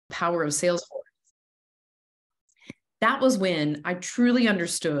power of Salesforce. That was when I truly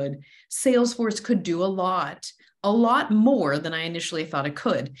understood Salesforce could do a lot more than I initially thought it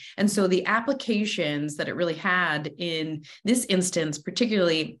could. And so the applications that it really had in this instance,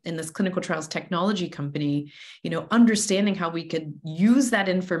 particularly in this clinical trials technology company, understanding how we could use that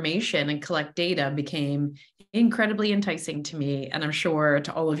information and collect data became incredibly enticing to me. And I'm sure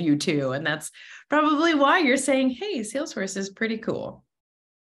to all of you too. And that's probably why you're saying, hey, Salesforce is pretty cool.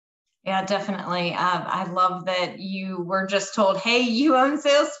 Yeah, definitely. I love that you were just told, hey, you own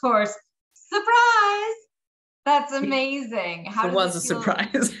Salesforce. Surprise! That's amazing. It was a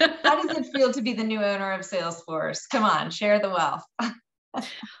surprise. How does it feel to be the new owner of Salesforce? Come on, share the wealth.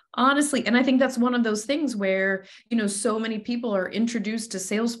 Honestly, and I think that's one of those things where, so many people are introduced to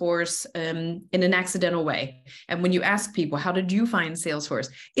Salesforce in an accidental way. And when you ask people, how did you find Salesforce?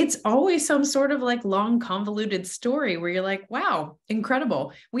 It's always some sort of like long, convoluted story where you're like, wow,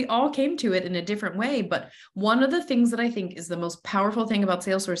 incredible. We all came to it in a different way. But one of the things that I think is the most powerful thing about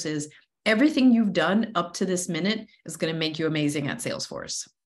Salesforce is everything you've done up to this minute is going to make you amazing at Salesforce.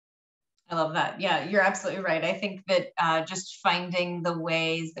 I love that. Yeah, you're absolutely right. I think that just finding the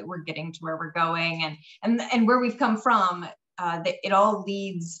ways that we're getting to where we're going and where we've come from, that it all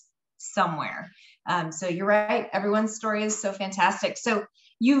leads somewhere. So you're right. Everyone's story is so fantastic. So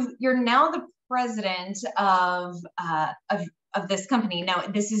you're now the president of this company. Now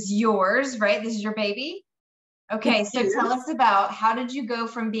this is yours, right? This is your baby. Okay, so tell us about how did you go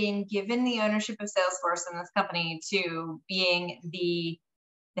from being given the ownership of Salesforce in this company to being the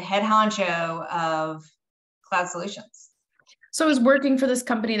head honcho of cloud solutions? So I was working for this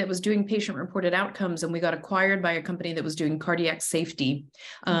company that was doing patient-reported outcomes, and we got acquired by a company that was doing cardiac safety.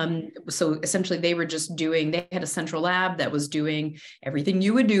 So essentially, they had a central lab that was doing everything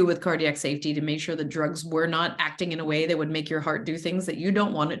you would do with cardiac safety to make sure the drugs were not acting in a way that would make your heart do things that you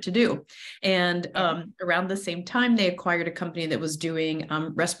don't want it to do. And around the same time, they acquired a company that was doing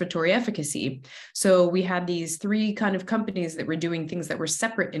respiratory efficacy. So we had these three kind of companies that were doing things that were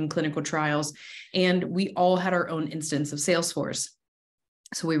separate in clinical trials, and we all had our own instance of Salesforce.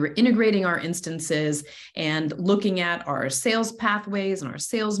 So we were integrating our instances and looking at our sales pathways and our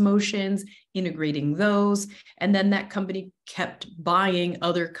sales motions, integrating those. And then that company kept buying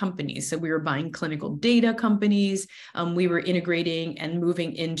other companies. So we were buying clinical data companies. We were integrating and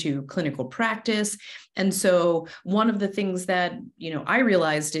moving into clinical practice. And so one of the things that, I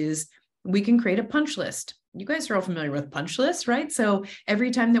realized is we can create a punch list. You guys are all familiar with punch lists, right? So every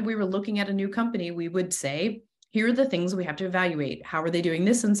time that we were looking at a new company, we would say, here are the things we have to evaluate. How are they doing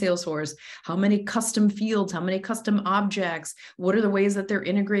this in Salesforce? How many custom fields? How many custom objects? What are the ways that they're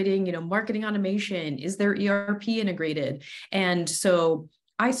integrating, marketing automation? Is their ERP integrated? And so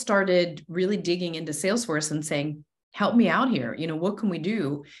I started really digging into Salesforce and saying, help me out here. What can we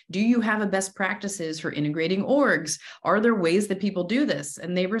do? Do you have a best practices for integrating orgs? Are there ways that people do this?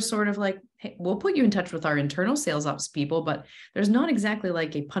 And they were sort of like, hey, we'll put you in touch with our internal sales ops people, but there's not exactly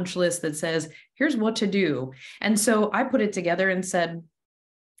like a punch list that says, here's what to do. And so I put it together and said,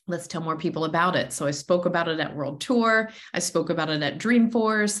 let's tell more people about it. So I spoke about it at World Tour. I spoke about it at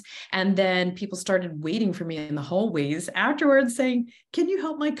Dreamforce. And then people started waiting for me in the hallways afterwards saying, can you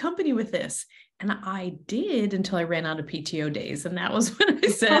help my company with this? And I did until I ran out of PTO days. And that was when I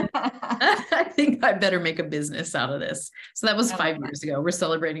said, I think I better make a business out of this. So that was 5 years ago. We're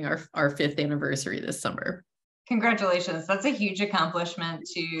celebrating our 5th anniversary this summer. Congratulations. That's a huge accomplishment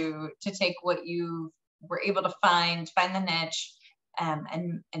to take what you were able to find the niche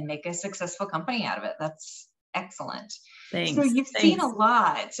and make a successful company out of it. That's excellent. Thanks. So you've seen a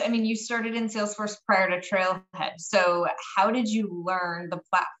lot. I mean, you started in Salesforce prior to Trailhead. So how did you learn the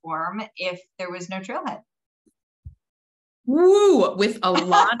platform if there was no Trailhead? Woo, with a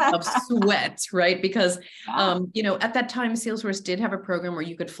lot of sweat, right? Because, at that time, Salesforce did have a program where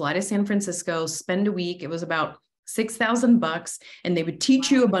you could fly to San Francisco, spend a week. It was about $6,000, and they would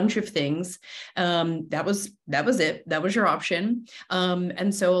teach you a bunch of things. That was it. That was your option.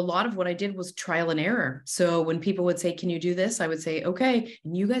 And so a lot of what I did was trial and error. So when people would say, can you do this? I would say, okay.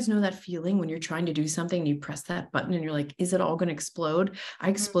 And you guys know that feeling when you're trying to do something and you press that button and you're like, is it all going to explode? I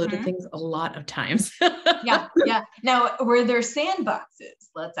exploded things a lot of times. Yeah. Now, were there sandboxes?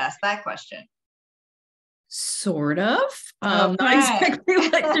 Let's ask that question. Sort of. Not exactly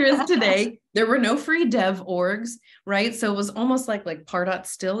like there is today. There were no free dev orgs, right? So it was almost like Pardot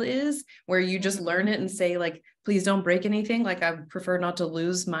still is, where you just learn it and say like, please don't break anything. Like I prefer not to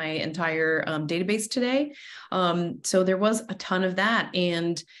lose my entire database today. So there was a ton of that.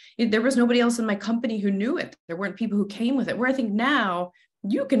 And there was nobody else in my company who knew it. There weren't people who came with it. Where I think now,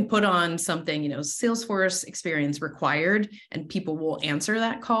 you can put on something, Salesforce experience required, and people will answer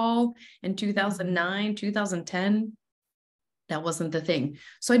that call. In 2009, 2010, that wasn't the thing.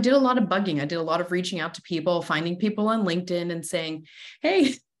 So I did a lot of bugging. I did a lot of reaching out to people, finding people on LinkedIn and saying,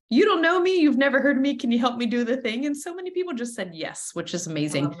 hey, you don't know me. You've never heard of me. Can you help me do the thing? And so many people just said yes, which is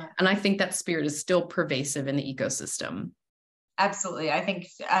amazing. And I think that spirit is still pervasive in the ecosystem. Absolutely. I think,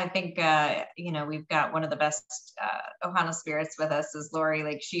 we've got one of the best Ohana spirits with us is Lori.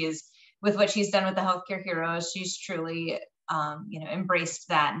 Like, she is, with what she's done with the Healthcare Heroes, she's truly, embraced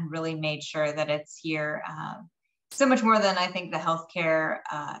that and really made sure that it's here. So much more than I think the healthcare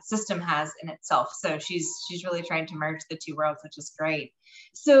system has in itself. So she's really trying to merge the two worlds, which is great.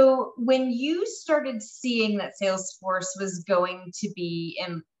 So when you started seeing that Salesforce was going to be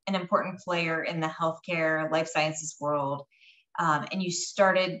an important player in the healthcare life sciences world, and you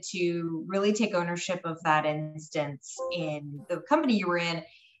started to really take ownership of that instance in the company you were in,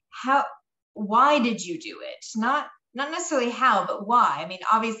 why did you do it? Not necessarily how, but why? I mean,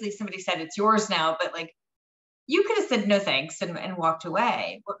 obviously somebody said it's yours now, but like, you could have said no thanks and walked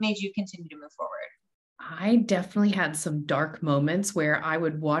away. What made you continue to move forward? I definitely had some dark moments where I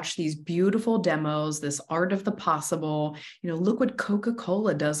would watch these beautiful demos, this art of the possible, look what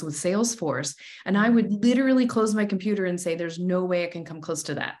Coca-Cola does with Salesforce. And I would literally close my computer and say, there's no way I can come close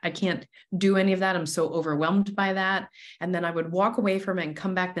to that. I can't do any of that. I'm so overwhelmed by that. And then I would walk away from it and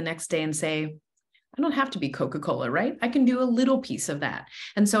come back the next day and say, I don't have to be Coca-Cola, right? I can do a little piece of that.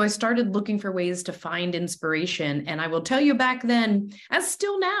 And so I started looking for ways to find inspiration. And I will tell you back then, as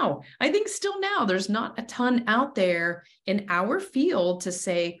still now, I think still now, there's not a ton out there in our field to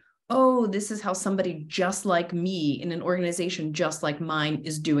say, oh, this is how somebody just like me in an organization just like mine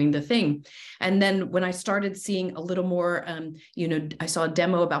is doing the thing. And then when I started seeing a little more, I saw a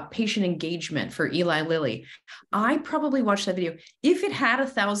demo about patient engagement for Eli Lilly. I probably watched that video. If it had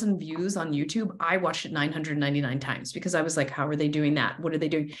 1,000 views on YouTube, I watched it 999 times because I was like, how are they doing that? What are they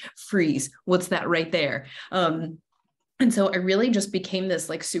doing? Freeze. What's that right there? And so I really just became this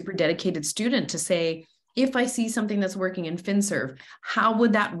like super dedicated student to say, if I see something that's working in FinServ, how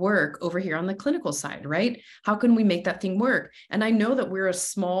would that work over here on the clinical side, right? How can we make that thing work? And I know that we're a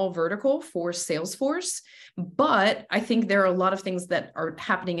small vertical for Salesforce, but I think there are a lot of things that are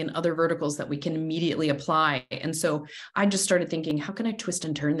happening in other verticals that we can immediately apply. And so I just started thinking, how can I twist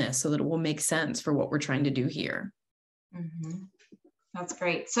and turn this so that it will make sense for what we're trying to do here? Mm-hmm. That's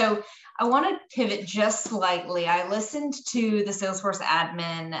great. So I want to pivot just slightly. I listened to the Salesforce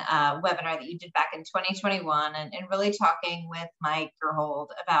admin webinar that you did back in 2021 and really talking with Mike Gerhold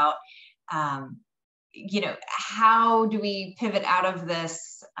about, how do we pivot out of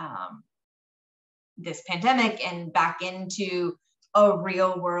this, this pandemic and back into a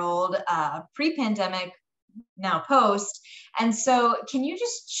real world pre-pandemic, now post. And so can you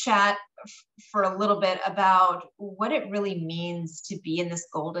just chat for a little bit about what it really means to be in this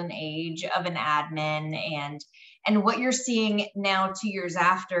golden age of an admin and what you're seeing now 2 years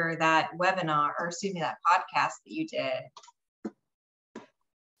after that webinar, or excuse me, that podcast that you did?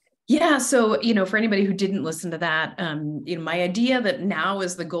 Yeah. So, for anybody who didn't listen to that, my idea that now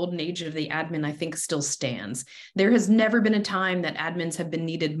is the golden age of the admin, I think still stands. There has never been a time that admins have been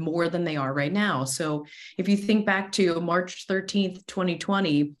needed more than they are right now. So if you think back to March 13th,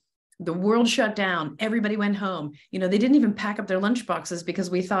 2020, the world shut down. Everybody went home. They didn't even pack up their lunch boxes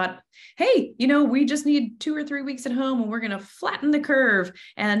because we thought, hey, we just need 2 or 3 weeks at home and we're going to flatten the curve.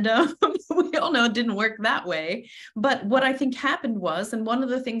 And we all know it didn't work that way. But what I think happened was, and one of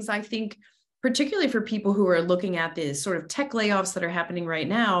the things I think, particularly for people who are looking at this sort of tech layoffs that are happening right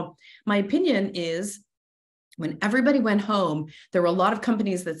now, my opinion is, when everybody went home, there were a lot of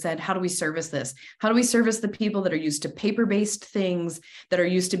companies that said, how do we service this? How do we service the people that are used to paper-based things, that are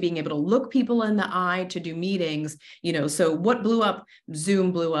used to being able to look people in the eye to do meetings? So what blew up?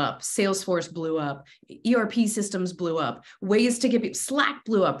 Zoom blew up, Salesforce blew up, ERP systems blew up, ways to get Slack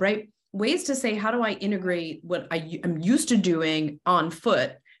blew up, right? Ways to say, how do I integrate what I'm used to doing on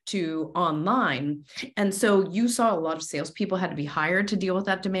foot to online? And so you saw a lot of salespeople had to be hired to deal with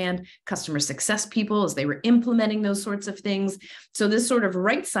that demand, customer success people as they were implementing those sorts of things. So this sort of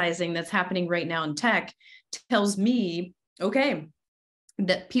right sizing that's happening right now in tech tells me, okay,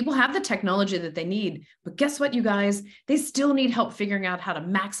 that people have the technology that they need, but guess what, you guys, they still need help figuring out how to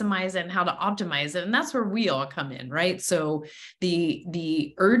maximize it and how to optimize it. And that's where we all come in, right? So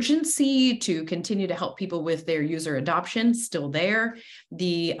the urgency to continue to help people with their user adoption, still there.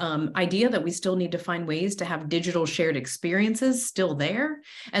 The idea that we still need to find ways to have digital shared experiences, still there.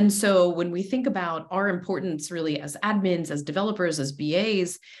 And so when we think about our importance really as admins, as developers, as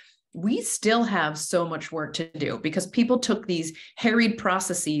BAs, we still have so much work to do because people took these harried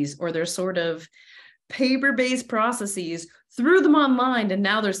processes or their sort of paper-based processes, threw them online, and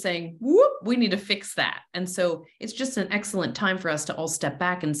now they're saying, whoop, we need to fix that. And so it's just an excellent time for us to all step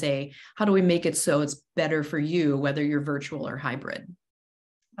back and say, how do we make it so it's better for you, whether you're virtual or hybrid?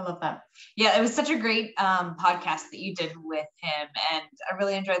 I love that. Yeah, it was such a great podcast that you did with him, and I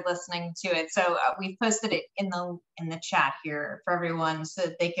really enjoyed listening to it. So we've posted it in the chat here for everyone so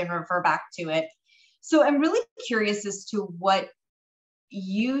that they can refer back to it. So I'm really curious as to what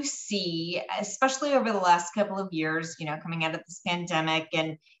you see, especially over the last couple of years, coming out of this pandemic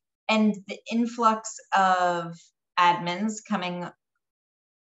and the influx of admins coming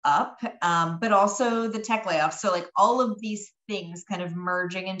up, but also the tech layoffs. So like all of these things kind of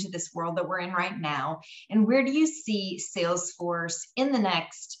merging into this world that we're in right now. And where do you see Salesforce in the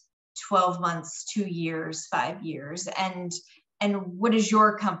next 12 months, 2 years, 5 years? And what is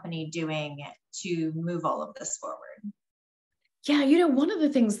your company doing to move all of this forward? Yeah, one of the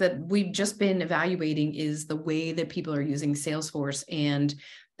things that we've just been evaluating is the way that people are using Salesforce. And,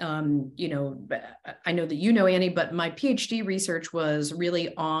 I know that Annie, but my PhD research was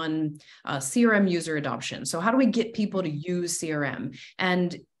really on CRM user adoption. So how do we get people to use CRM?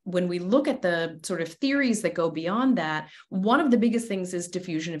 And when we look at the sort of theories that go beyond that, one of the biggest things is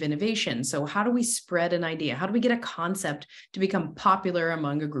diffusion of innovation. So how do we spread an idea? How do we get a concept to become popular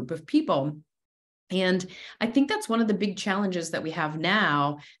among a group of people? And I think that's one of the big challenges that we have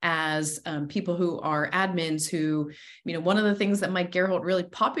now as people who are admins who, one of the things that Mike Gerholt really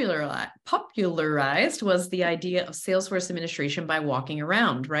popularized was the idea of Salesforce administration by walking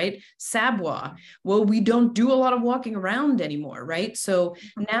around, right? Savoir. Well, we don't do a lot of walking around anymore, right? So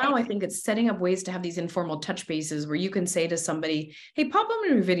now I think it's setting up ways to have these informal touch bases where you can say to somebody, hey, pop on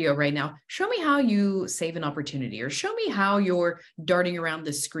your video right now. Show me how you save an opportunity, or show me how you're darting around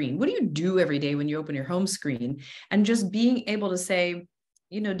this screen. What do you do every day when you open your home screen? And just being able to say,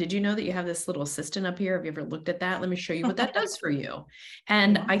 did you know that you have this little assistant up here? Have you ever looked at that? Let me show you what that does for you.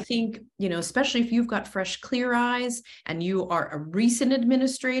 And I think, especially if you've got fresh, clear eyes and you are a recent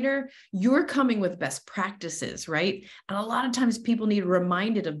administrator, you're coming with best practices, right? And a lot of times people need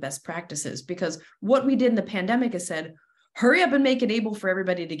reminded of best practices, because what we did in the pandemic is said, hurry up and make it able for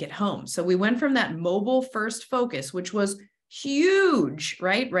everybody to get home. So we went from that mobile first focus, which was huge,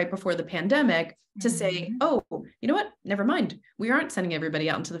 right before the pandemic, to say, oh, you know what? Never mind. We aren't sending everybody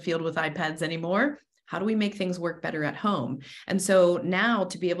out into the field with iPads anymore. How do we make things work better at home? And so now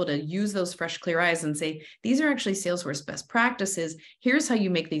to be able to use those fresh, clear eyes and say, these are actually Salesforce best practices. Here's how you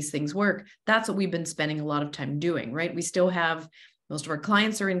make these things work. That's what we've been spending a lot of time doing, right? We still have most of our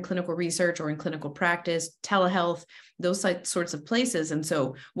clients are in clinical research or in clinical practice, telehealth, those sorts of places. And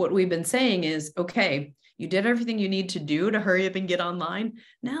so what we've been saying is, okay, you did everything you need to do to hurry up and get online.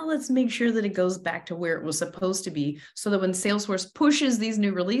 Now let's make sure that it goes back to where it was supposed to be, so that when Salesforce pushes these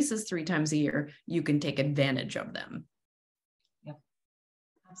new releases 3 times a year, you can take advantage of them. Yep,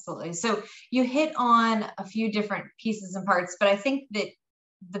 absolutely. So you hit on a few different pieces and parts, but I think that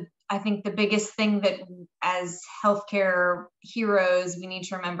the biggest thing that as healthcare heroes we need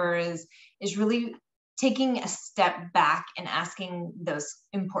to remember is really taking a step back and asking those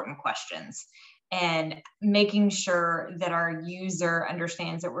important questions, and making sure that our user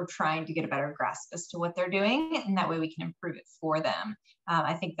understands that we're trying to get a better grasp as to what they're doing, and that way we can improve it for them.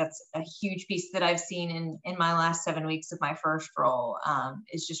 I think that's a huge piece that I've seen in my last 7 weeks of my first role,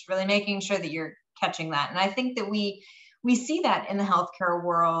 is just really making sure that you're catching that. And I think that we see that in the healthcare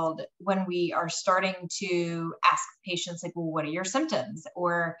world when we are starting to ask patients, like, well, what are your symptoms?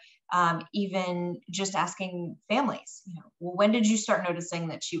 Or even just asking families, well, when did you start noticing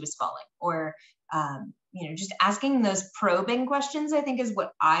that she was falling? Or just asking those probing questions, I think, is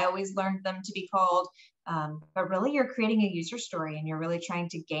what I always learned them to be called. But really, you're creating a user story, and you're really trying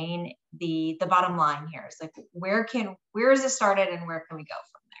to gain the bottom line here. It's like, where is it started, and where can we go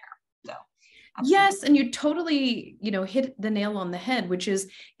from there? So. Absolutely. Yes. And you totally, hit the nail on the head, which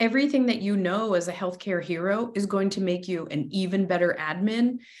is everything that as a healthcare hero is going to make you an even better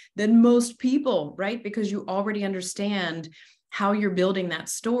admin than most people, right? Because you already understand how you're building that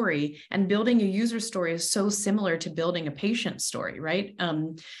story, and building a user story is so similar to building a patient story, right?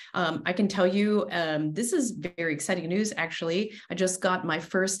 I can tell you, this is very exciting news, actually. I just got my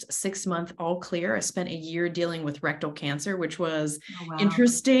first 6-month all clear. I spent a year dealing with rectal cancer, which was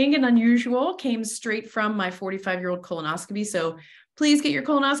interesting and unusual. Came straight from my 45-year-old colonoscopy. So please get your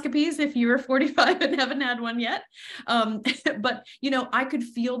colonoscopies if you are 45 and haven't had one yet. But, I could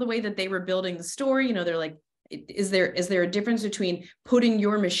feel the way that they were building the story. They're like, is there a difference between putting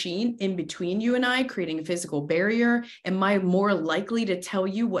your machine in between you and I, creating a physical barrier? Am I more likely to tell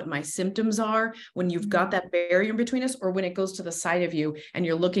you what my symptoms are when you've got that barrier in between us, or when it goes to the side of you and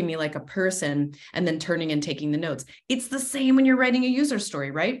you're looking at me like a person and then turning and taking the notes? It's the same when you're writing a user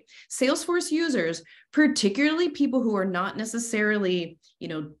story, right? Salesforce users, particularly people who are not necessarily,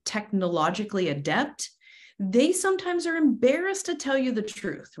 technologically adept, they sometimes are embarrassed to tell you the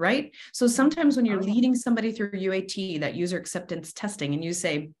truth, right? So sometimes when you're leading somebody through UAT, that user acceptance testing, and you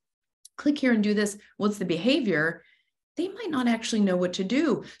say, click here and do this, what's the behavior? They might not actually know what to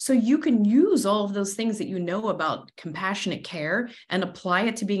do. So you can use all of those things that you know about compassionate care and apply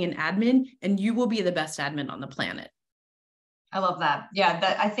it to being an admin, and you will be the best admin on the planet. I love that.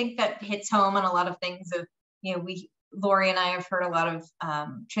 Yeah, I think that hits home on a lot of things of, Lori and I have heard a lot of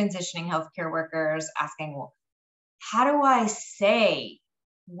transitioning healthcare workers asking, well, how do I say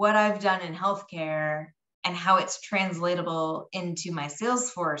what I've done in healthcare and how it's translatable into my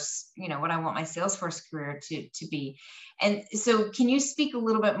Salesforce, what I want my Salesforce career to be? And so can you speak a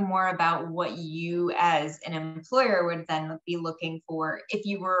little bit more about what you as an employer would then be looking for if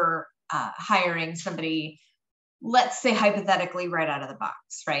you were hiring somebody, let's say hypothetically right out of the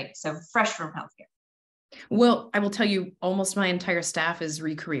box, right? So fresh from healthcare. Well, I will tell you, almost my entire staff is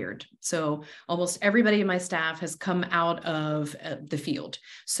recareered. So almost everybody in my staff has come out of the field.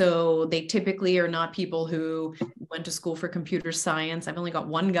 So they typically are not people who went to school for computer science. I've only got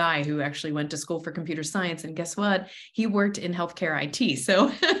one guy who actually went to school for computer science. And guess what? He worked in healthcare IT. So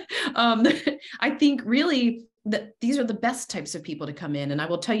I think really that these are the best types of people to come in. And I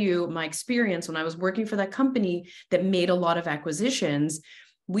will tell you my experience when I was working for that company that made a lot of acquisitions.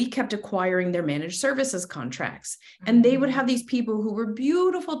 We kept acquiring their managed services contracts, and they would have these people who were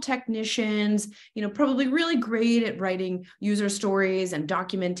beautiful technicians, probably really great at writing user stories and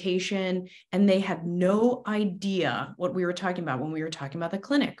documentation. And they had no idea what we were talking about when we were talking about the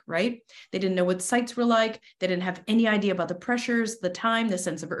clinic, right? They didn't know what sites were like. They didn't have any idea about the pressures, the time, the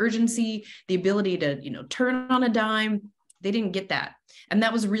sense of urgency, the ability to, turn on a dime. They didn't get that. And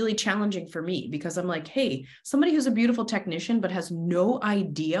that was really challenging for me because I'm like, hey, somebody who's a beautiful technician but has no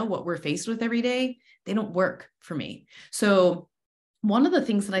idea what we're faced with every day, they don't work for me. So one of the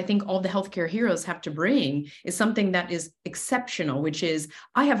things that I think all the healthcare heroes have to bring is something that is exceptional, which is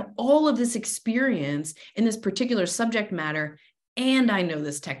I have all of this experience in this particular subject matter, and I know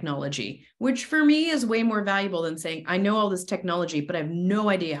this technology, which for me is way more valuable than saying, I know all this technology, but I have no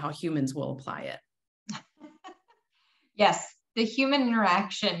idea how humans will apply it. Yes, the human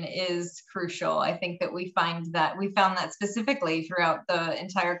interaction is crucial. I think that we found that specifically throughout the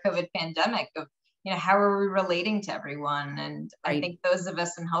entire COVID pandemic of, how are we relating to everyone? And right. I think those of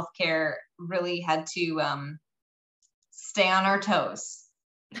us in healthcare really had to stay on our toes.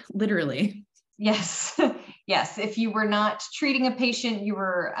 Literally. Yes. Yes. If you were not treating a patient, you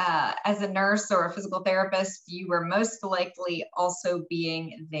were, as a nurse or a physical therapist, you were most likely also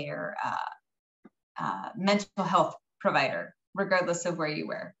being their mental health provider, regardless of where you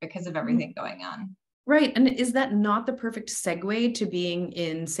were, because of everything going on. Right. And is that not the perfect segue to being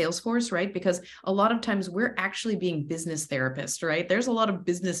in Salesforce, right? Because a lot of times we're actually being business therapists, right? There's a lot of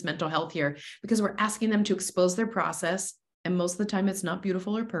business mental health here because we're asking them to expose their process. And most of the time it's not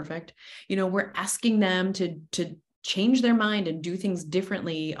beautiful or perfect. We're asking them to change their mind and do things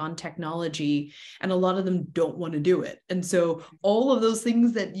differently on technology. And a lot of them don't want to do it. And so all of those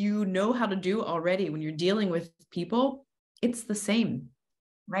things that you know how to do already when you're dealing with people, it's the same.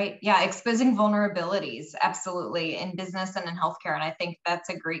 Right. Yeah. Exposing vulnerabilities. Absolutely. In business and in healthcare. And I think that's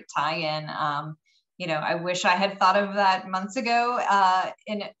a great tie-in. I wish I had thought of that months ago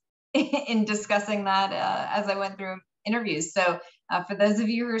in discussing that as I went through interviews. So for those of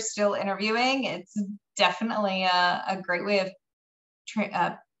you who are still interviewing, it's definitely a great way of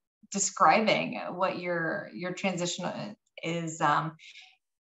describing what your transition is. And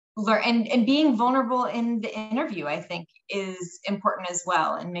being vulnerable in the interview, I think, is important as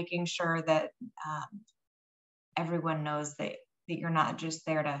well, and making sure that everyone knows that you're not just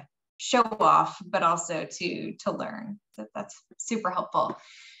there to show off, but also to learn. So that's super helpful.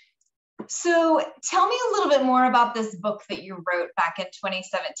 So tell me a little bit more about this book that you wrote back in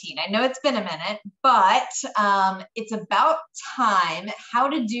 2017. I know it's been a minute, but it's about time, how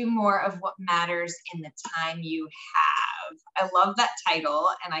to do more of what matters in the time you have. I love that title,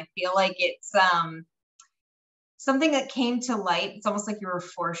 and I feel like it's something that came to light. It's almost like you were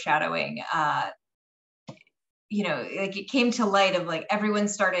foreshadowing, like it came to light of like everyone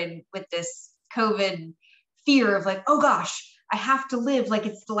started with this COVID fear of like, oh gosh, I have to live like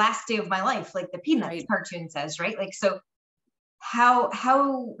it's the last day of my life, like the Peanuts cartoon says, right? Like, so how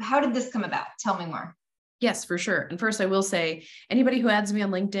did this come about? Tell me more. Yes, for sure. And first, I will say, anybody who adds me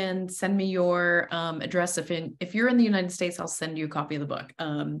on LinkedIn, send me your address. If you're in the United States, I'll send you a copy of the book.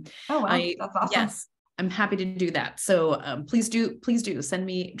 Oh, wow. That's awesome. Yes, I'm happy to do that. So please do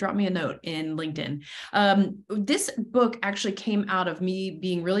drop me a note in LinkedIn. This book actually came out of me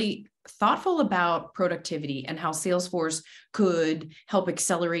being really thoughtful about productivity and how Salesforce could help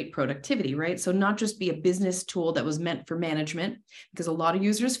accelerate productivity, right? So not just be a business tool that was meant for management, because a lot of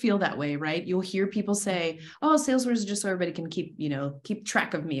users feel that way, right? You'll hear people say, oh, Salesforce is just so everybody can keep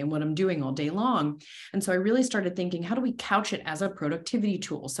track of me and what I'm doing all day long. And so I really started thinking, how do we couch it as a productivity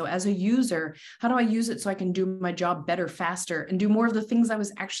tool? So as a user, how do I use it so I can do my job better, faster, and do more of the things I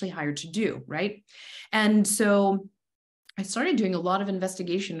was actually hired to do, right? And so I started doing a lot of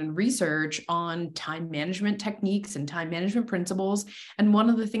investigation and research on time management techniques and time management principles. And one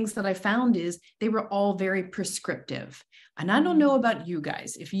of the things that I found is they were all very prescriptive. And I don't know about you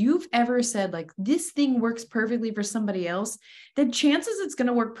guys, if you've ever said like, this thing works perfectly for somebody else, then chances it's going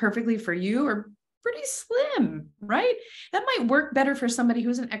to work perfectly for you are pretty slim, right? That might work better for somebody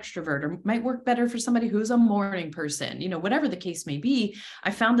who's an extrovert, or might work better for somebody who's a morning person, whatever the case may be.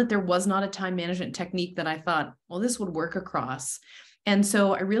 I found that there was not a time management technique that I thought, well, this would work across. And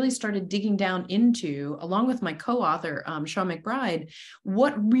so I really started digging down into, along with my co-author, Sean McBride,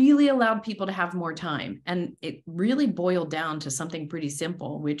 what really allowed people to have more time. And it really boiled down to something pretty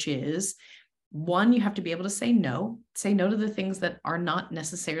simple, which is, one, you have to be able to say no to the things that are not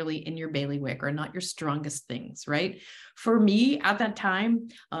necessarily in your bailiwick or not your strongest things, right? For me at that time,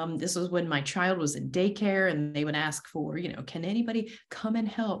 this was when my child was in daycare and they would ask for, can anybody come and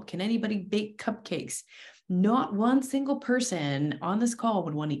help? Can anybody bake cupcakes? Not one single person on this call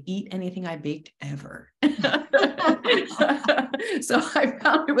would want to eat anything I baked ever. So I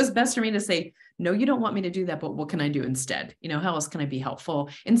found it was best for me to say, no, you don't want me to do that, but what can I do instead? How else can I be helpful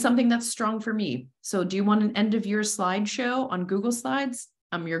in something that's strong for me? So do you want an end of year slideshow on Google Slides?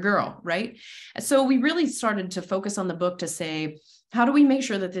 I'm your girl, right? So we really started to focus on the book to say, how do we make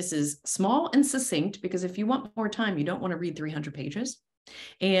sure that this is small and succinct? Because if you want more time, you don't want to read 300 pages.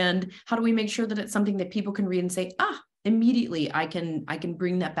 And how do we make sure that it's something that people can read and say, immediately I can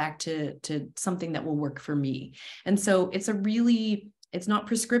bring that back to something that will work for me. And so it's not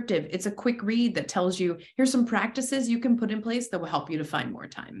prescriptive. It's a quick read that tells you, here's some practices you can put in place that will help you to find more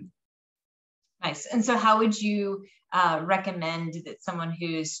time. Nice. And so how would you recommend that someone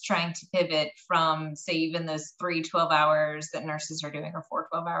who's trying to pivot from, say, even those 3 12 hours that nurses are doing, or 4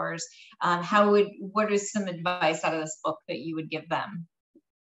 12 hours, what is some advice out of this book that you would give them?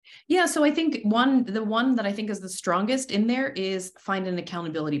 Yeah, so I think the one that I think is the strongest in there is find an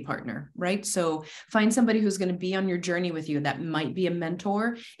accountability partner, right? So find somebody who's going to be on your journey with you. That might be a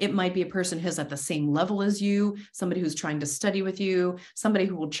mentor. It might be a person who's at the same level as you, somebody who's trying to study with you, somebody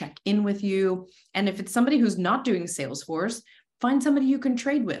who will check in with you. And if it's somebody who's not doing Salesforce, find somebody you can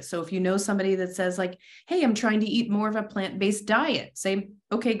trade with. So if you know somebody that says like, hey, I'm trying to eat more of a plant-based diet, say,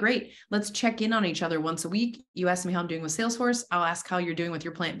 okay, great. Let's check in on each other once a week. You ask me how I'm doing with Salesforce. I'll ask how you're doing with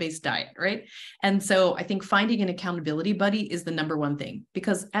your plant-based diet, right? And so I think finding an accountability buddy is the number one thing,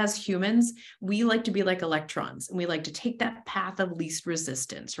 because as humans, we like to be like electrons and we like to take that path of least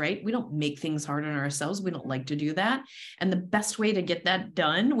resistance, right? We don't make things hard on ourselves. We don't like to do that. And the best way to get that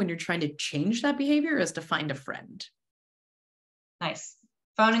done when you're trying to change that behavior is to find a friend. Nice.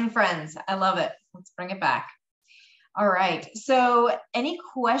 Phoning friends. I love it. Let's bring it back. All right. So any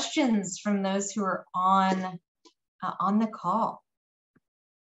questions from those who are on the call?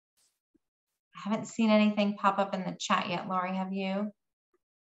 I haven't seen anything pop up in the chat yet. Lori, have you?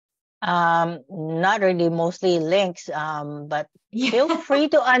 Not really, mostly links, but feel free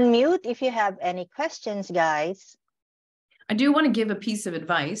to unmute if you have any questions, guys. I do want to give a piece of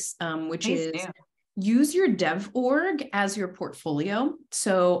advice, which Please is do. Use your dev org as your portfolio.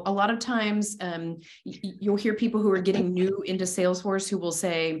 So a lot of times you'll hear people who are getting new into Salesforce who will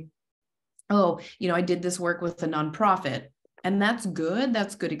say, oh, I did this work with a nonprofit. And that's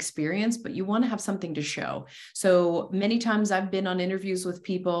good experience, but you want to have something to show. So many times I've been on interviews with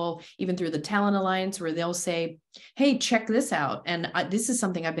people, even through the Talent Alliance, where they'll say, hey, check this out. And this is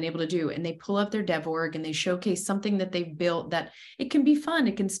something I've been able to do. And they pull up their dev org and they showcase something that they've built that it can be fun.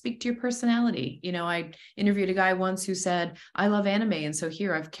 It can speak to your personality. I interviewed a guy once who said, I love anime. And so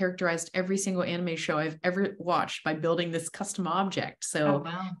here I've characterized every single anime show I've ever watched by building this custom object. So oh,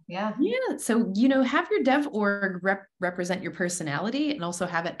 wow. Yeah. So, have your dev org represent your personality and also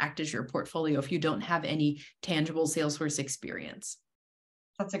have it act as your portfolio if you don't have any tangible Salesforce experience.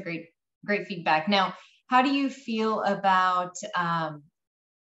 That's a great feedback. Now, how do you feel about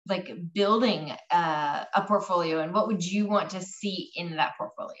building a portfolio, and what would you want to see in that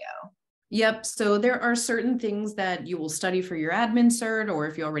portfolio? Yep. So there are certain things that you will study for your admin cert, or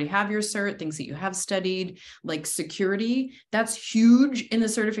if you already have your cert, things that you have studied, like security, that's huge in the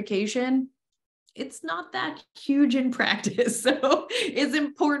certification. It's not that huge in practice. So it's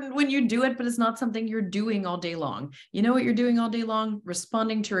important when you do it, but it's not something you're doing all day long. You know what you're doing all day long?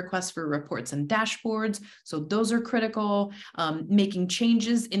 Responding to requests for reports and dashboards. So those are critical. Making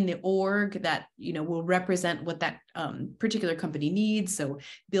changes in the org that, will represent what that particular company needs. So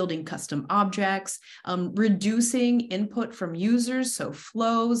building custom objects, reducing input from users. So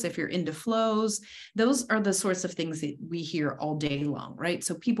flows, if you're into flows, those are the sorts of things that we hear all day long, right?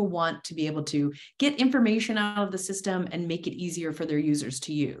 So people want to be able to get information out of the system and make it easier for their users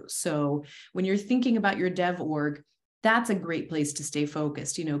to use. So when you're thinking about your dev org, that's a great place to stay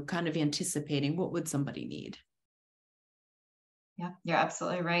focused, kind of anticipating what would somebody need. Yeah, you're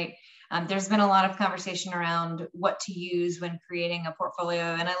absolutely right. There's been a lot of conversation around what to use when creating a portfolio.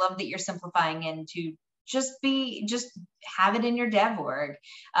 And I love that you're simplifying into just have it in your dev org.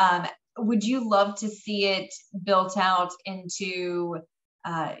 Would you love to see it built out into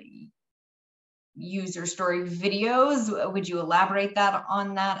user story videos? Would you elaborate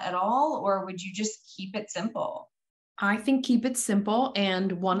on that at all? Or would you just keep it simple? I think keep it simple.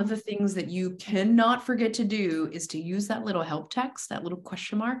 And one of the things that you cannot forget to do is to use that little help text, that little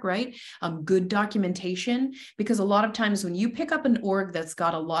question mark, right? Good documentation, because a lot of times when you pick up an org that's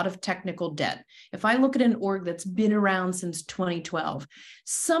got a lot of technical debt, if I look at an org that's been around since 2012,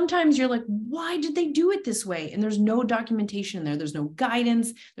 sometimes you're like, why did they do it this way? And there's no documentation in there. There's no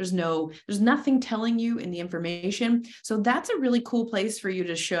guidance. There's nothing telling you in the information. So that's a really cool place for you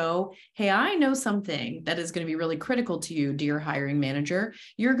to show, hey, I know something that is going to be really critical to you, dear hiring manager.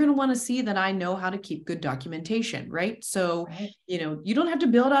 You're going to want to see that I know how to keep good documentation, right? So, you don't have to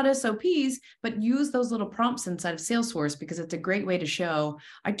build out SOPs, but use those little prompts inside of Salesforce, because it's a great way to show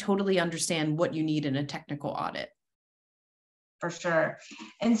I totally understand what you need in a technical audit. For sure.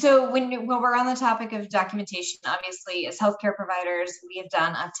 And so when we're on the topic of documentation, obviously as healthcare providers, we have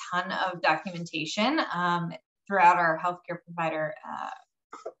done a ton of documentation throughout our healthcare provider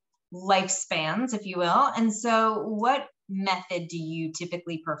lifespans, if you will. And so what method do you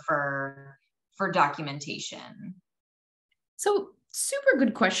typically prefer for documentation? So super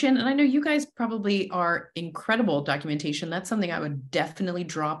good question. And I know you guys probably are incredible documentation. That's something I would definitely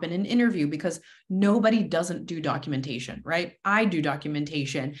drop in an interview, because nobody doesn't do documentation, right? I do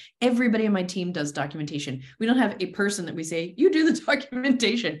documentation. Everybody on my team does documentation. We don't have a person that we say, you do the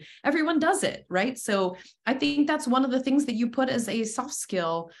documentation. Everyone does it, right? So I think that's one of the things that you put as a soft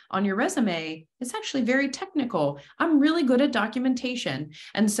skill on your resume. It's actually very technical. I'm really good at documentation.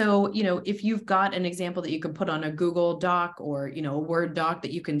 And so, if you've got an example that you could put on a Google Doc or, a Word doc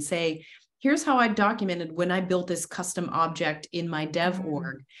that you can say, here's how I documented when I built this custom object in my dev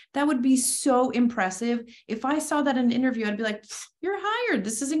org. That would be so impressive. If I saw that in an interview, I'd be like, you're hired.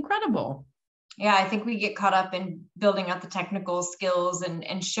 This is incredible. Yeah, I think we get caught up in building out the technical skills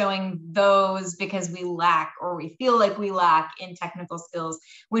and showing those because we lack, or we feel like we lack in technical skills,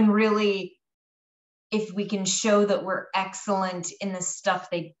 when really, if we can show that we're excellent in the stuff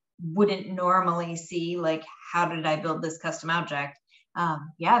they wouldn't normally see, like how did I build this custom object?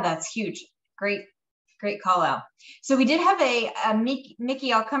 Yeah, that's huge. Great call out. So we did have a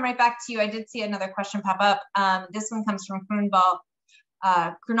Mickey, I'll come right back to you. I did see another question pop up. This one comes from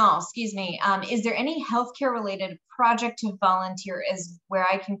Krunal, excuse me. Is there any healthcare related project to volunteer as where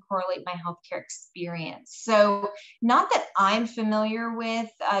I can correlate my healthcare experience? So not that I'm familiar with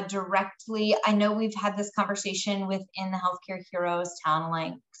directly. I know we've had this conversation within the Healthcare Heroes Town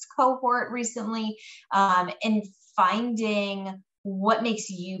Links cohort recently, and finding what makes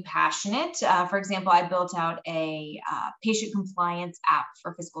you passionate. For example, I built out a patient compliance app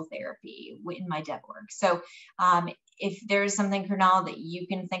for physical therapy in my dev org. So if there's something, Krunal, that you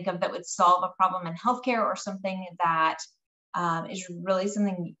can think of that would solve a problem in healthcare, or something that is really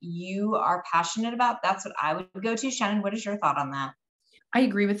something you are passionate about, that's what I would go to. Shannon, what is your thought on that? I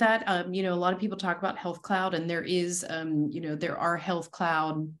agree with that. A lot of people talk about Health Cloud, and there is, there are Health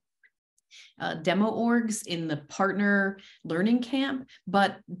Cloud demo orgs in the partner learning camp.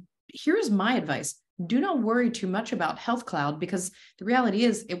 But here's my advice. Do not worry too much about Health Cloud, because the reality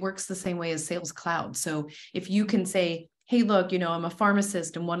is it works the same way as Sales Cloud. So if you can say, hey, look, I'm a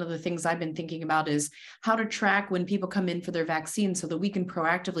pharmacist, and one of the things I've been thinking about is how to track when people come in for their vaccine so that we can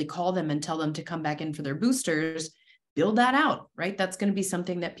proactively call them and tell them to come back in for their boosters. Build that out, right? That's going to be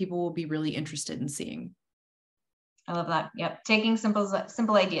something that people will be really interested in seeing. I love that. Yep. Taking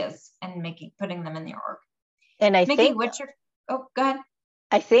simple ideas and putting them in the org. And I Mickey, think, go ahead.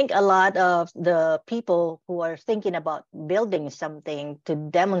 I think a lot of the people who are thinking about building something to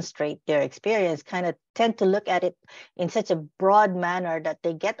demonstrate their experience kind of tend to look at it in such a broad manner that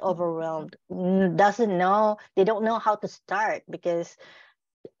they get overwhelmed, they don't know how to start, because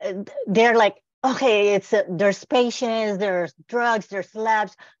they're like, okay, there's patients, there's drugs, there's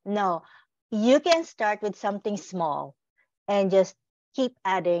labs. No, you can start with something small and just keep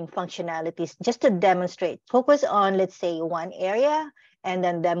adding functionalities just to demonstrate. Focus on, let's say, one area, and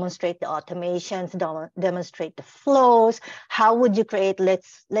then demonstrate the automations, demonstrate the flows. How would you create,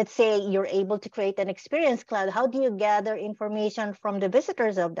 let's say you're able to create an experience cloud. How do you gather information from the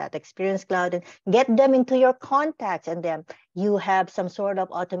visitors of that experience cloud and get them into your contacts? And then you have some sort of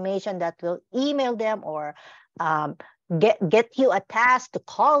automation that will email them or get you a task to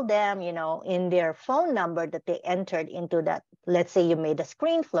call them, in their phone number that they entered into that. Let's say you made a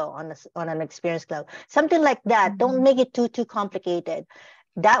screen flow on an experience cloud, something like that. Don't make it too complicated.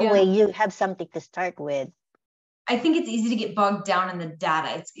 That way you have something to start with. I think it's easy to get bogged down in the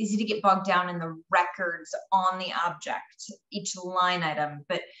data. It's easy to get bogged down in the records on the object, each line item.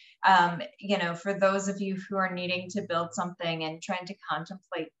 But, for those of you who are needing to build something and trying to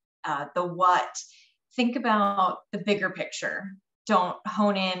contemplate the what, think about the bigger picture. Don't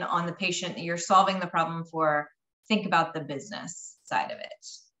hone in on the patient that you're solving the problem for. Think about the business side of it.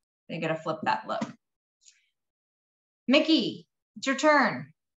 You got to flip that look. Mickey, it's your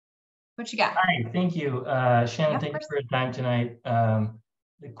turn. What you got? Hi, thank you. Shannon, thank you for your time tonight.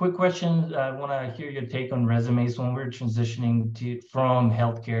 The quick question, I want to hear your take on resumes when we're transitioning from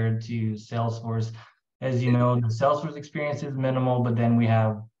healthcare to Salesforce. As you know, the Salesforce experience is minimal, but then we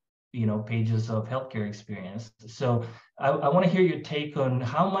have pages of healthcare experience. So I want to hear your take on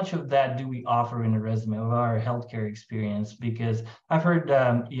how much of that do we offer in a resume of our healthcare experience, because I've heard,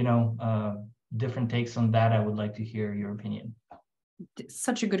 different takes on that. I would like to hear your opinion.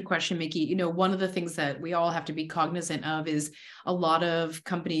 Such a good question, Mickey. One of the things that we all have to be cognizant of is a lot of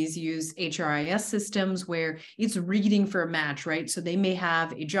companies use HRIS systems where it's reading for a match, right? So they may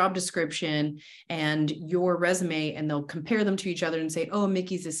have a job description and your resume, and they'll compare them to each other and say, oh,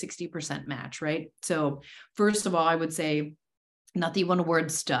 Mickey's a 60% match, right? So first of all, I would say, not that you want to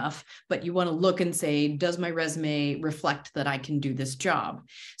word stuff, but you want to look and say, does my resume reflect that I can do this job?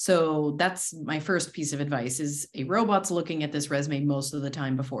 So that's my first piece of advice, is a robot's looking at this resume most of the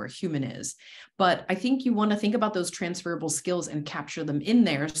time before a human is. But I think you want to think about those transferable skills and capture them in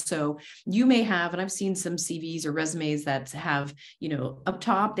there. So you may have, and I've seen some CVs or resumes that have, up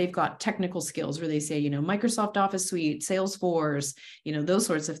top, they've got technical skills where they say, Microsoft Office Suite, Salesforce, those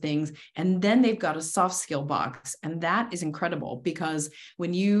sorts of things. And then they've got a soft skill box. And that is incredible, because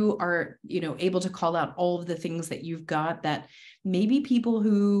when you are, able to call out all of the things that you've got that maybe people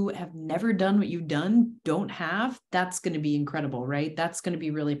who have never done what you've done don't have, that's going to be incredible, right? That's going to be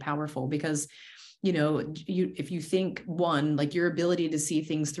really powerful, because if you think, one, like your ability to see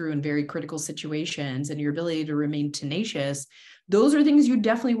things through in very critical situations and your ability to remain tenacious, those are things you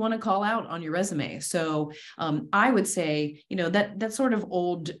definitely want to call out on your resume. So I would say, that sort of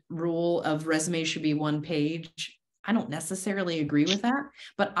old rule of resume should be one page, I don't necessarily agree with that,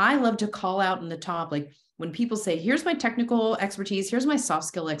 but I love to call out in the top, like when people say, here's my technical expertise, here's my soft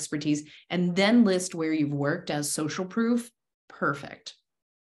skill expertise, and then list where you've worked as social proof. Perfect.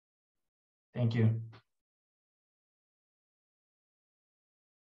 Thank you.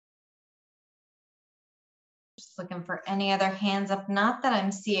 Just looking for any other hands up, not that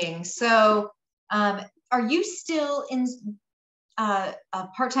I'm seeing. So are you still in a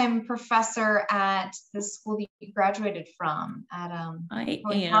part-time professor at the school that you graduated from at I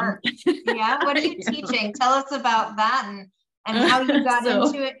am. Yeah, what are you teaching? Tell us about that and how you got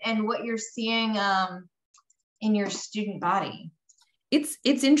into it and what you're seeing in your student body. It's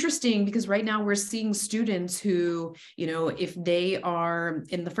interesting, because right now we're seeing students who, if they are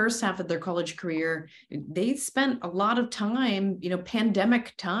in the first half of their college career, they spent a lot of time,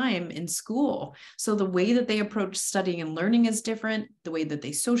 pandemic time in school. So the way that they approach studying and learning is different. The way that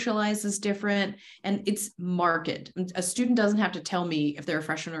they socialize is different, and it's marked. A student doesn't have to tell me if they're a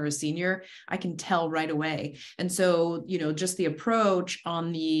freshman or a senior. I can tell right away. And so, just the approach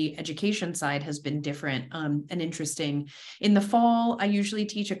on the education side has been different and interesting. In the fall, I usually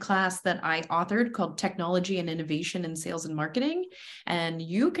teach a class that I authored called Technology and Innovation in Sales and Marketing. And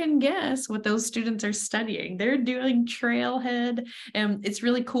you can guess what those students are studying. They're doing Trailhead. And it's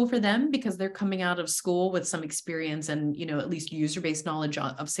really cool for them because they're coming out of school with some experience and, at least user-based knowledge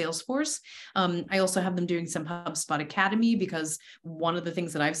of Salesforce. I also have them doing some HubSpot Academy, because one of the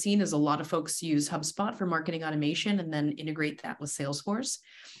things that I've seen is a lot of folks use HubSpot for marketing automation and then integrate that with Salesforce.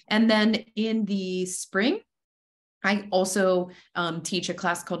 And then in the spring, I also teach a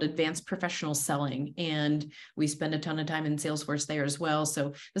class called Advanced Professional Selling, and we spend a ton of time in Salesforce there as well.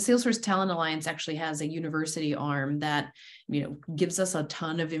 So the Salesforce Talent Alliance actually has a university arm that, gives us a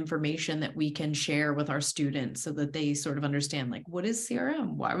ton of information that we can share with our students so that they sort of understand, like, what is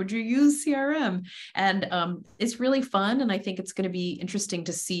CRM? Why would you use CRM? And it's really fun. And I think it's going to be interesting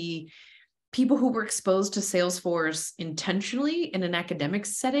to see people who were exposed to Salesforce intentionally in an academic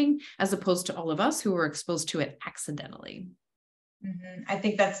setting, as opposed to all of us who were exposed to it accidentally. Mm-hmm. I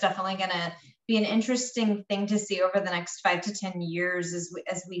think that's definitely going to be an interesting thing to see over the next 5 to 10 years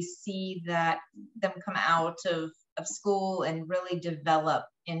as we see that them come out of school and really develop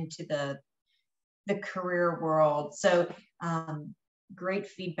into the career world. So great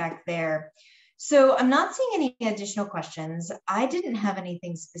feedback there. So I'm not seeing any additional questions. I didn't have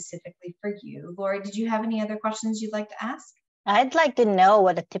anything specifically for you. Lori, did you have any other questions you'd like to ask? I'd like to know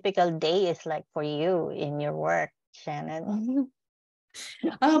what a typical day is like for you in your work, Shannon.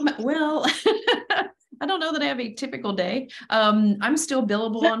 Well, I don't know that I have a typical day. I'm still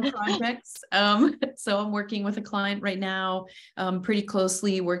billable on projects. So I'm working with a client right now, pretty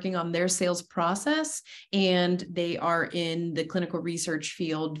closely working on their sales process. And they are in the clinical research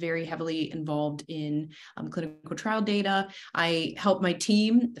field, very heavily involved in clinical trial data. I help my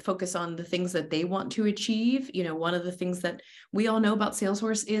team focus on the things that they want to achieve. One of the things that we all know about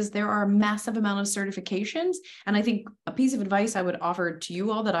Salesforce is there are a massive amount of certifications. And I think a piece of advice I would offer to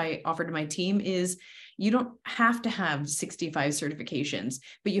you all that I offer to my team is, you don't have to have 65 certifications,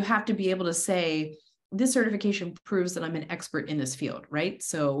 but you have to be able to say, this certification proves that I'm an expert in this field, right?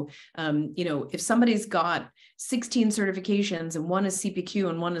 So, if somebody's got 16 certifications and one is CPQ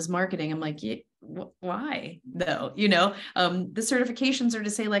and one is marketing, I'm like, yeah, why though? The certifications are to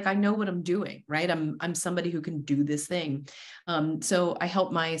say, like, I know what I'm doing, right? I'm somebody who can do this thing. So I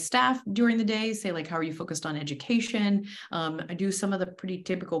help my staff during the day say, like, how are you focused on education? I do some of the pretty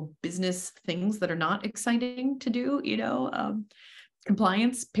typical business things that are not exciting to do,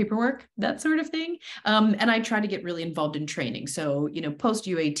 compliance, paperwork, that sort of thing. And I try to get really involved in training. So, post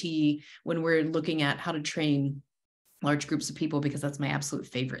UAT, when we're looking at how to train large groups of people, because that's my absolute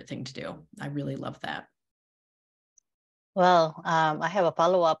favorite thing to do. I really love that. Well, I have a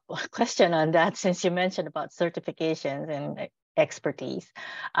follow-up question on that, since you mentioned about certifications and expertise.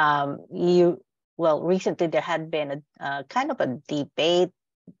 Recently there had been a kind of a debate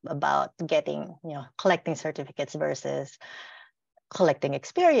about getting, collecting certificates versus collecting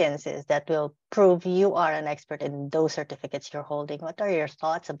experiences that will prove you are an expert in those certificates you're holding. What are your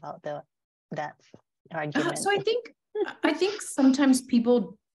thoughts about that argument? So I think sometimes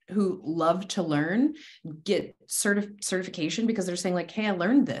people who love to learn get certification because they're saying, like, hey, I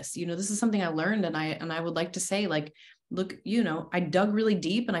learned this, this is something I learned. And I would like to say, like, look, I dug really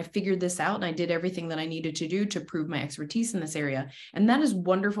deep and I figured this out and I did everything that I needed to do to prove my expertise in this area. And that is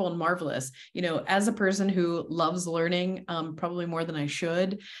wonderful and marvelous. As a person who loves learning, probably more than I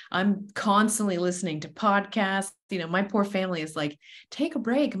should, I'm constantly listening to podcasts. My poor family is like, take a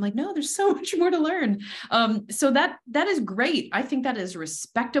break. I'm like, no, there's so much more to learn. So that is great. I think that is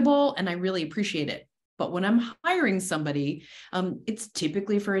respectable and I really appreciate it. But when I'm hiring somebody, it's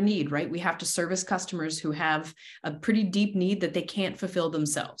typically for a need, right? We have to service customers who have a pretty deep need that they can't fulfill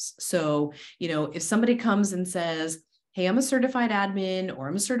themselves. So, if somebody comes and says, hey, I'm a certified admin or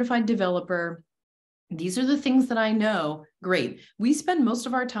I'm a certified developer, these are the things that I know. Great. We spend most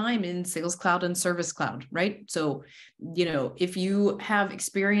of our time in Sales Cloud and Service Cloud, right? So, if you have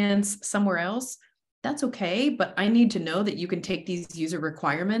experience somewhere else, that's okay, but I need to know that you can take these user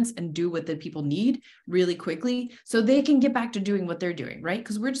requirements and do what the people need really quickly so they can get back to doing what they're doing, right?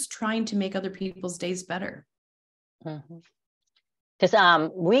 Because we're just trying to make other people's days better.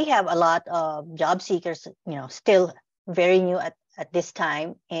 Because we have a lot of job seekers, still very new at this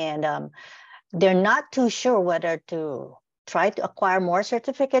time, and they're not too sure whether to try to acquire more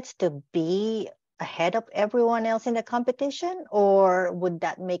certificates to be ahead of everyone else in the competition, or would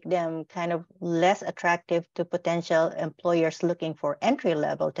that make them kind of less attractive to potential employers looking for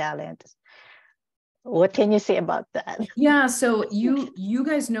entry-level talent? What can you say about that? Yeah, so you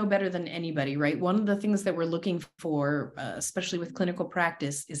guys know better than anybody, right? One of the things that we're looking for, especially with clinical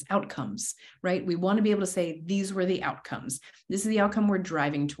practice, is outcomes, right? We want to be able to say, these were the outcomes. This is the outcome we're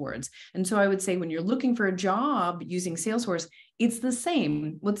driving towards. And so I would say when you're looking for a job using Salesforce, it's the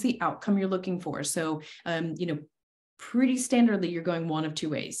same. What's the outcome you're looking for? So, pretty standardly, you're going one of two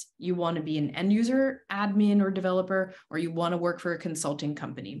ways. You want to be an end user, admin, or developer, or you want to work for a consulting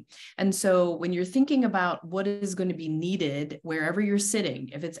company. And so when you're thinking about what is going to be needed wherever you're sitting,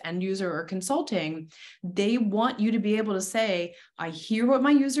 if it's end user or consulting, they want you to be able to say, I hear what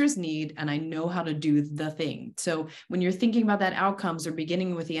my users need and I know how to do the thing. So when you're thinking about that outcomes or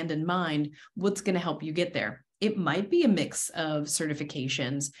beginning with the end in mind, what's going to help you get there? It might be a mix of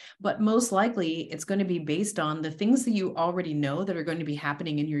certifications, but most likely it's going to be based on the things that you already know that are going to be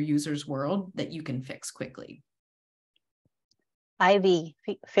happening in your user's world that you can fix quickly. Ivy,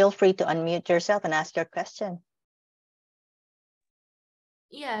 feel free to unmute yourself and ask your question.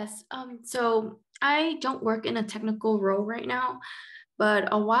 Yes, so I don't work in a technical role right now, but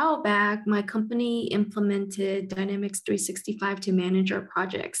a while back, my company implemented Dynamics 365 to manage our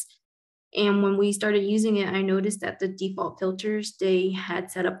projects. And when we started using it, I noticed that the default filters they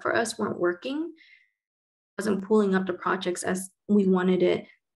had set up for us weren't working. It wasn't pulling up the projects as we wanted it.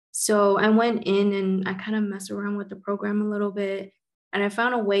 So I went in and I kind of messed around with the program a little bit. And I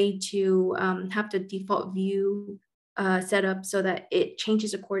found a way to have the default view set up so that it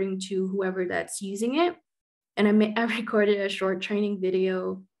changes according to whoever that's using it. And I recorded a short training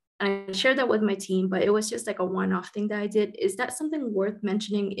video. I shared that with my team, but it was just like a one-off thing that I did. Is that something worth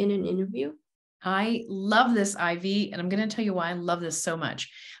mentioning in an interview? I love this, Ivy, and I'm going to tell you why I love this so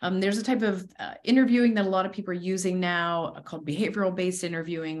much. There's a type of interviewing that a lot of people are using now called behavioral-based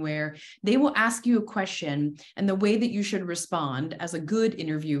interviewing, where they will ask you a question, and the way that you should respond as a good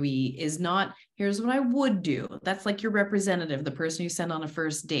interviewee is not, here's what I would do. That's like your representative, the person you send on a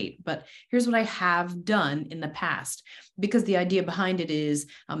first date, but here's what I have done in the past. Because the idea behind it is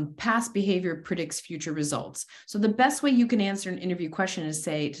past behavior predicts future results. So the best way you can answer an interview question is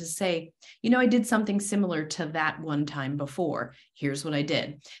to say, you know, I did something similar to that one time before. Here's what I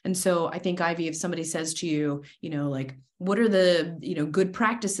did. And so I think, Ivy, if somebody says to you, you know, like, what are the, you know, good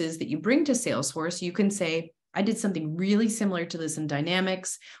practices that you bring to Salesforce? You can say, I did something really similar to this in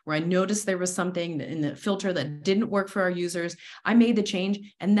Dynamics, where I noticed there was something in the filter that didn't work for our users. I made the change,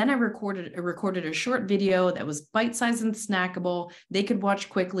 and then I recorded a short video that was bite-sized and snackable. They could watch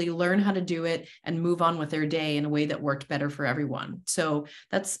quickly, learn how to do it, and move on with their day in a way that worked better for everyone. So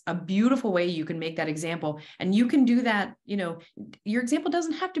that's a beautiful way you can make that example. And you can do that, you know, your example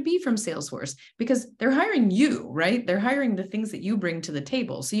doesn't have to be from Salesforce because they're hiring you, right? They're hiring the things that you bring to the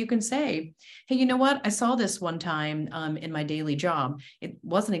table. So you can say, hey, you know what? I saw this one time in my daily job. It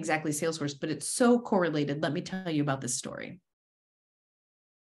wasn't exactly Salesforce, but it's so correlated. Let me tell you about this story.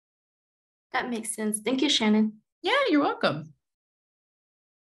 That makes sense. Thank you, Shannon. Yeah, you're welcome.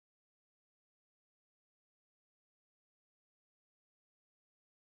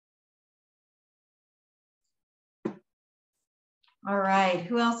 All right,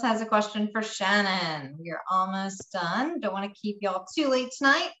 who else has a question for Shannon? We are almost done. Don't want to keep y'all too late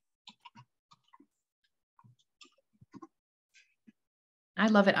tonight. I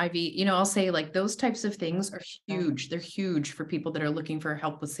love it, Ivy. You know, I'll say like those types of things are huge. They're huge for people that are looking for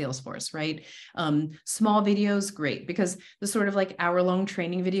help with Salesforce, right? Small videos, great, because the sort of like hour-long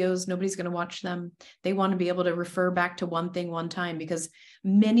training videos, nobody's going to watch them. They want to be able to refer back to one thing one time, because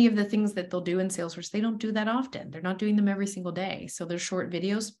many of the things that they'll do in Salesforce, they don't do that often. They're not doing them every single day. So they're short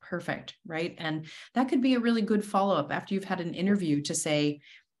videos, perfect, right? And that could be a really good follow-up after you've had an interview to say,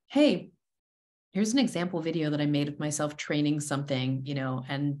 hey, here's an example video that I made of myself training something, you know,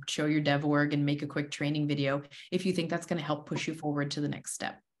 and show your dev org and make a quick training video if you think that's going to help push you forward to the next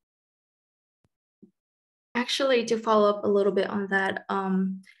step. Actually, to follow up a little bit on that,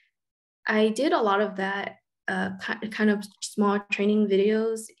 I did a lot of that kind of small training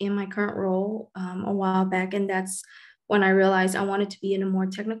videos in my current role a while back. And that's when I realized I wanted to be in a more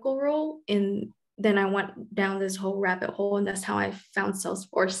technical role. And then I went down this whole rabbit hole, and that's how I found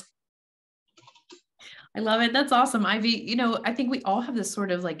Salesforce. I love it. That's awesome, Ivy. You know, I think we all have this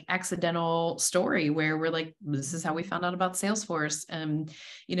sort of like accidental story where we're like, this is how we found out about Salesforce.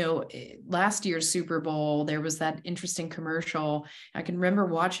 You know, last year's Super Bowl, there was that interesting commercial. I can remember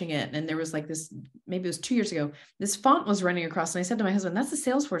watching it, and there was like this, maybe it was 2 years ago, this font was running across. And I said to my husband, that's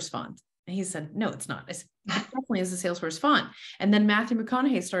the Salesforce font. And he said, no, it's not. I said, it definitely is a Salesforce font. And then Matthew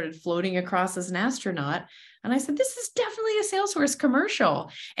McConaughey started floating across as an astronaut. And I said, this is definitely a Salesforce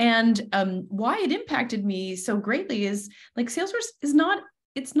commercial. And why it impacted me so greatly is like Salesforce is not,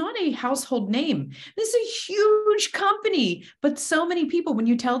 it's not a household name. This is a huge company, but so many people, when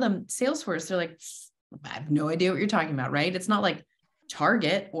you tell them Salesforce, they're like, I have no idea what you're talking about, right? It's not like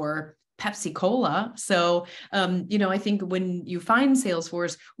Target or Pepsi Cola. So, I think when you find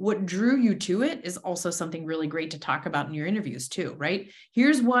Salesforce, what drew you to it is also something really great to talk about in your interviews too, right?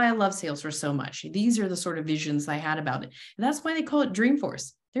 Here's why I love Salesforce so much. These are the sort of visions I had about it. And that's why they call it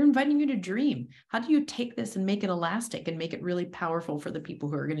Dreamforce. They're inviting you to dream. How do you take this and make it elastic and make it really powerful for the people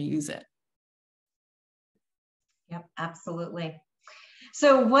who are going to use it? Yep, absolutely.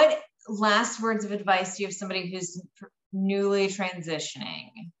 So what last words of advice do you have somebody who's newly transitioning?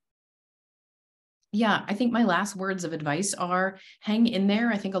 Yeah, I think my last words of advice are hang in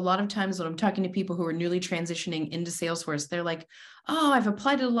there. I think a lot of times when I'm talking to people who are newly transitioning into Salesforce, they're like, oh, I've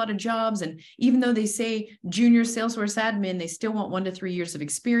applied to a lot of jobs. And even though they say junior Salesforce admin, they still want 1 to 3 years of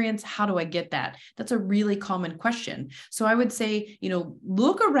experience. How do I get that? That's a really common question. So I would say,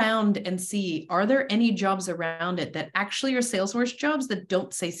 look around and see, are there any jobs around it that actually are Salesforce jobs that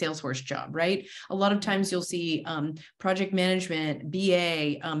don't say Salesforce job, right? A lot of times you'll see project management,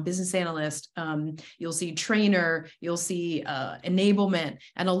 BA, business analyst, you'll see trainer, you'll see enablement.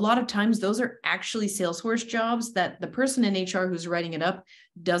 And a lot of times those are actually Salesforce jobs that the person in HR who's writing it up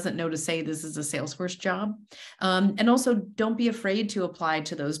doesn't know to say this is a Salesforce job. And also don't be afraid to apply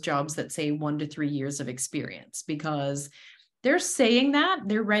to those jobs that say 1 to 3 years of experience, because they're saying that,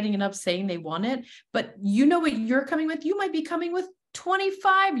 they're writing it up saying they want it, but you know what you're coming with? You might be coming with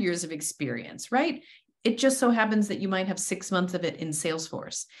 25 years of experience, right? It just so happens that you might have 6 months of it in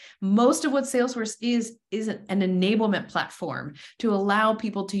Salesforce. Most of what Salesforce is an enablement platform to allow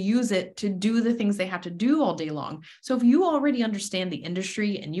people to use it to do the things they have to do all day long. So if you already understand the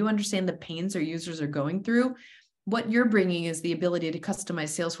industry and you understand the pains their users are going through, what you're bringing is the ability to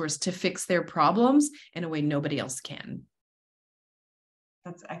customize Salesforce to fix their problems in a way nobody else can.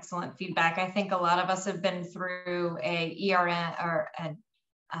 That's excellent feedback. I think a lot of us have been through a ERN or an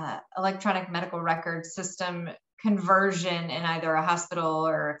electronic medical record system conversion in either a hospital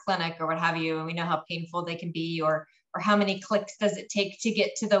or a clinic or what have you, and we know how painful they can be, or how many clicks does it take to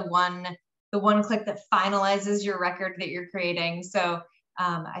get to the one click that finalizes your record that you're creating. So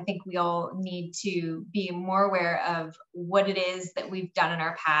I think we all need to be more aware of what it is that we've done in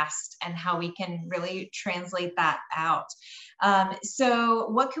our past and how we can really translate that out. So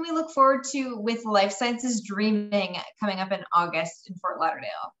what can we look forward to with Life Sciences Dreamin coming up in August in Fort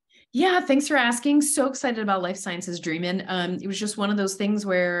Lauderdale? Yeah, thanks for asking. So excited about Life Sciences Dreamin. It was just one of those things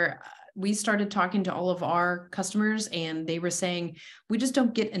where we started talking to all of our customers and they were saying, we just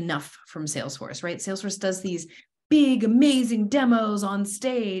don't get enough from Salesforce, right? Salesforce does these big, amazing demos on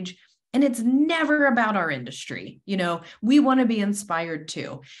stage, and it's never about our industry. We want to be inspired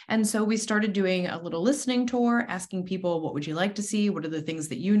too. And so we started doing a little listening tour, asking people, what would you like to see? What are the things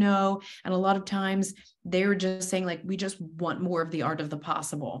that you know? And a lot of times they were just saying, like, we just want more of the art of the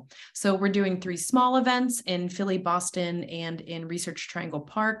possible. So we're doing 3 small events in Philly, Boston, and in Research Triangle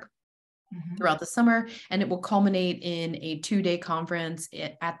Park throughout the summer, and it will culminate in a 2-day conference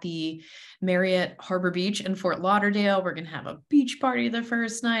at the Marriott Harbor Beach in Fort Lauderdale. We're going to have a beach party the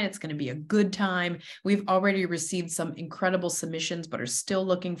first night. It's going to be a good time. We've already received some incredible submissions, but are still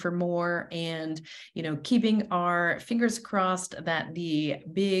looking for more, and keeping our fingers crossed that the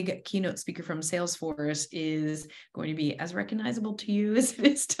big keynote speaker from Salesforce is going to be as recognizable to you as it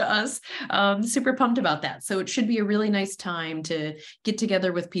is to us. Super pumped about that. So it should be a really nice time to get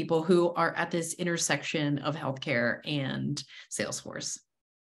together with people who are at this intersection of healthcare and Salesforce.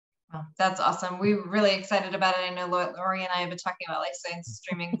 Well, that's awesome. We're really excited about it. I know Lori and I have been talking about Life Sciences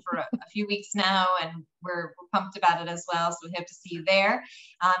Dreamin for a few weeks now, and we're pumped about it as well. So we hope to see you there.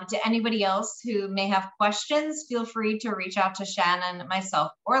 To anybody else who may have questions, feel free to reach out to Shannon,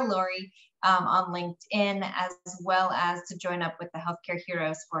 myself, or Lori on LinkedIn, as well as to join up with the Healthcare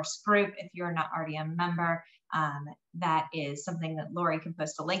Heroes Force group if you're not already a member. That is something that Lori can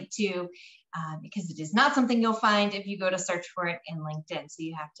post a link to, because it is not something you'll find if you go to search for it in LinkedIn. So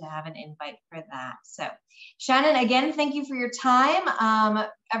you have to have an invite for that. So Shannon, again, thank you for your time.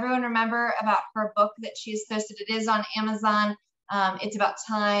 Everyone remember about her book that she has posted. It is on Amazon. It's about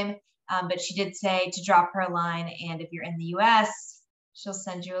time, but she did say to drop her a line, and if you're in the US, she'll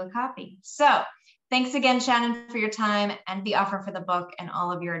send you a copy. So thanks again, Shannon, for your time and the offer for the book and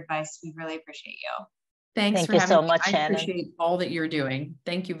all of your advice. We really appreciate you. Thanks for having having so me. much, I Shannon. appreciate all that you're doing.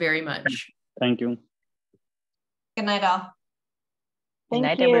 Thank you very much. Thank you. Good night, all. Good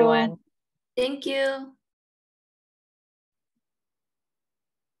night, Thank you. everyone. Thank you.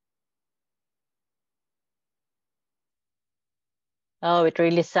 Oh, it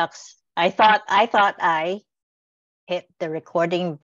really sucks. I thought I hit the recording